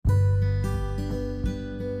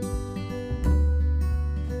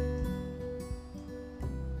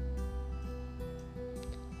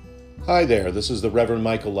Hi there, this is the Reverend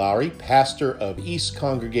Michael Lowry, pastor of East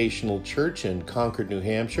Congregational Church in Concord, New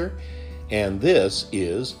Hampshire, and this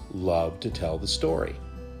is Love to Tell the Story.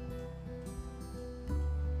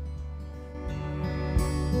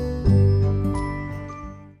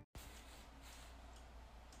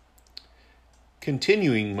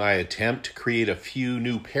 Continuing my attempt to create a few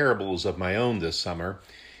new parables of my own this summer,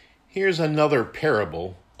 here's another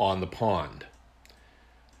parable on the pond.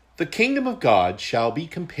 The kingdom of God shall be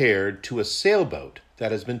compared to a sailboat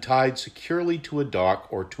that has been tied securely to a dock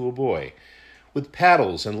or to a buoy, with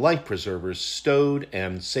paddles and life preservers stowed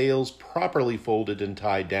and sails properly folded and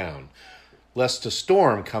tied down, lest a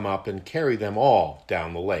storm come up and carry them all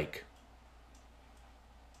down the lake.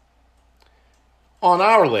 On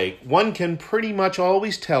our lake, one can pretty much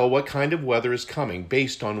always tell what kind of weather is coming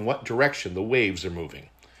based on what direction the waves are moving.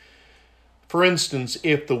 For instance,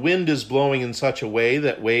 if the wind is blowing in such a way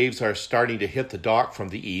that waves are starting to hit the dock from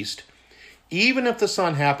the east, even if the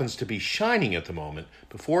sun happens to be shining at the moment,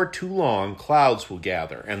 before too long clouds will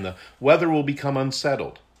gather and the weather will become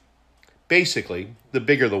unsettled. Basically, the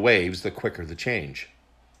bigger the waves, the quicker the change.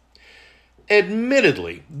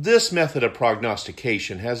 Admittedly, this method of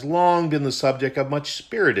prognostication has long been the subject of much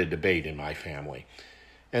spirited debate in my family,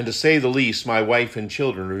 and to say the least, my wife and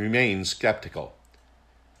children remain skeptical.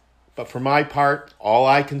 But for my part, all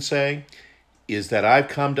I can say is that I've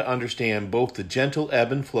come to understand both the gentle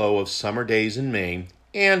ebb and flow of summer days in Maine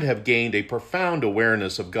and have gained a profound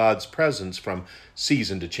awareness of God's presence from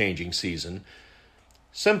season to changing season,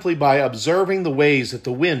 simply by observing the ways that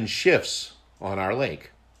the wind shifts on our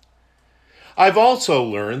lake. I've also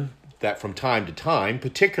learned that from time to time,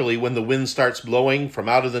 particularly when the wind starts blowing from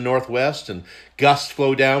out of the northwest and gusts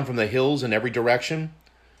flow down from the hills in every direction,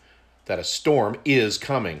 that a storm is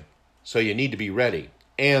coming. So you need to be ready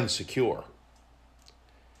and secure.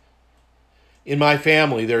 In my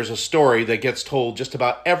family, there's a story that gets told just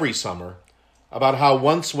about every summer about how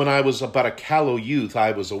once when I was about a callow youth,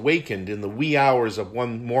 I was awakened in the wee hours of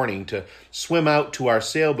one morning to swim out to our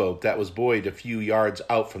sailboat that was buoyed a few yards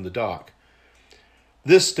out from the dock.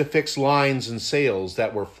 This to fix lines and sails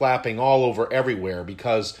that were flapping all over everywhere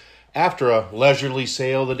because after a leisurely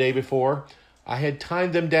sail the day before, I had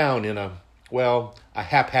timed them down in a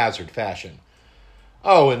haphazard fashion.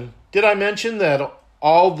 Oh, and did I mention that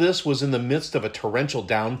all this was in the midst of a torrential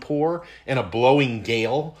downpour and a blowing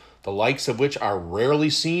gale, the likes of which are rarely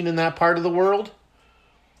seen in that part of the world?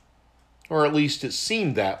 Or at least it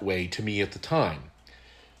seemed that way to me at the time.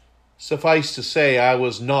 Suffice to say, I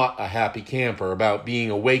was not a happy camper about being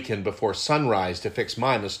awakened before sunrise to fix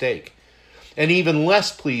my mistake, and even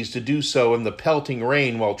less pleased to do so in the pelting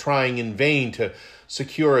rain while trying in vain to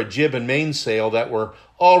secure a jib and mainsail that were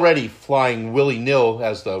already flying willy-nilly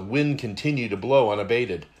as the wind continued to blow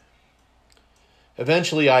unabated.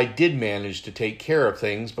 Eventually, I did manage to take care of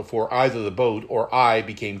things before either the boat or I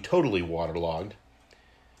became totally waterlogged.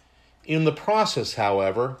 In the process,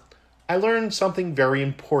 however, I learned something very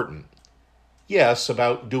important. Yes,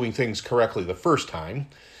 about doing things correctly the first time,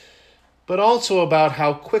 but also about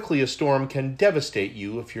how quickly a storm can devastate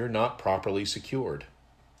you if you're not properly secured.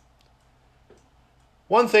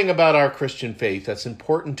 One thing about our Christian faith that's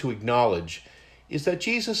important to acknowledge is that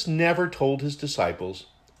Jesus never told his disciples,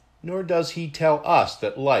 nor does he tell us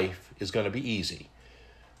that life is going to be easy.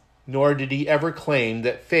 Nor did he ever claim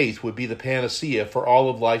that faith would be the panacea for all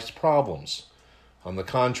of life's problems. On the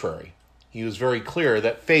contrary, he was very clear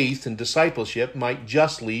that faith and discipleship might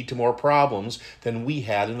just lead to more problems than we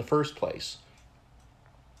had in the first place.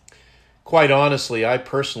 Quite honestly, I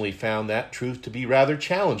personally found that truth to be rather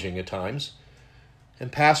challenging at times.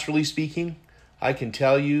 And pastorally speaking, I can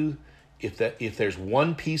tell you if there's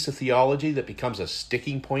one piece of theology that becomes a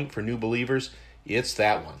sticking point for new believers, it's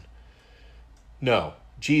that one. No,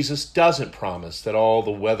 Jesus doesn't promise that all the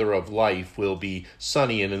weather of life will be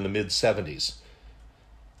sunny and in the mid-70s.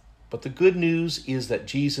 But the good news is that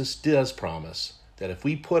Jesus does promise that if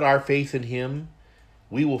we put our faith in him,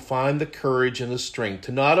 we will find the courage and the strength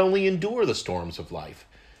to not only endure the storms of life,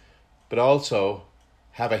 but also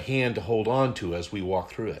have a hand to hold on to as we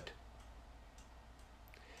walk through it.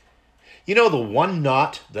 You know, the one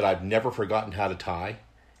knot that I've never forgotten how to tie,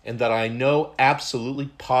 and that I know absolutely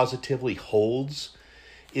positively holds,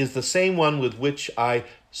 is the same one with which I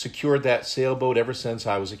secured that sailboat ever since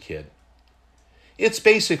I was a kid. It's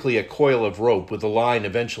basically a coil of rope with the line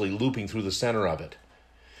eventually looping through the center of it.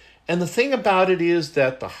 And the thing about it is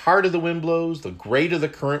that the harder the wind blows, the greater the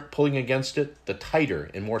current pulling against it, the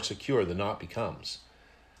tighter and more secure the knot becomes.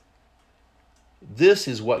 This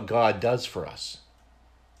is what God does for us.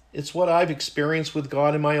 It's what I've experienced with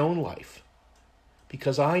God in my own life.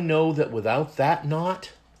 Because I know that without that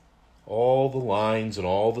knot, all the lines and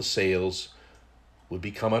all the sails would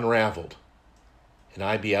become unraveled, and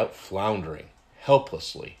I'd be out floundering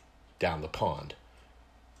helplessly down the pond.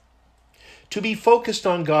 To be focused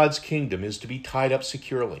on God's kingdom is to be tied up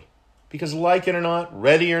securely, because like it or not,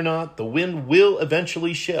 ready or not, the wind will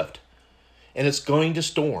eventually shift, and it's going to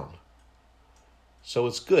storm. So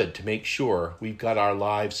it's good to make sure we've got our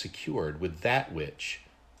lives secured with that which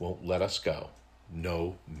won't let us go,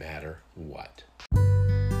 no matter what.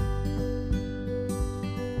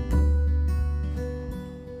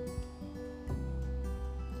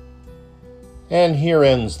 And here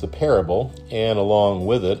ends the parable, and along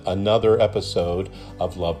with it, another episode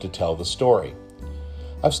of Love to Tell the Story.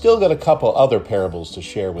 I've still got a couple other parables to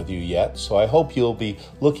share with you yet, so I hope you'll be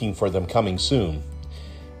looking for them coming soon.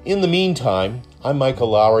 In the meantime, I'm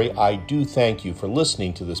Michael Lowry. I do thank you for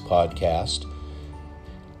listening to this podcast.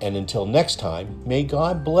 And until next time, may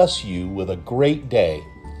God bless you with a great day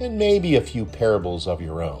and maybe a few parables of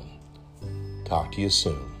your own. Talk to you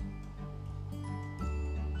soon.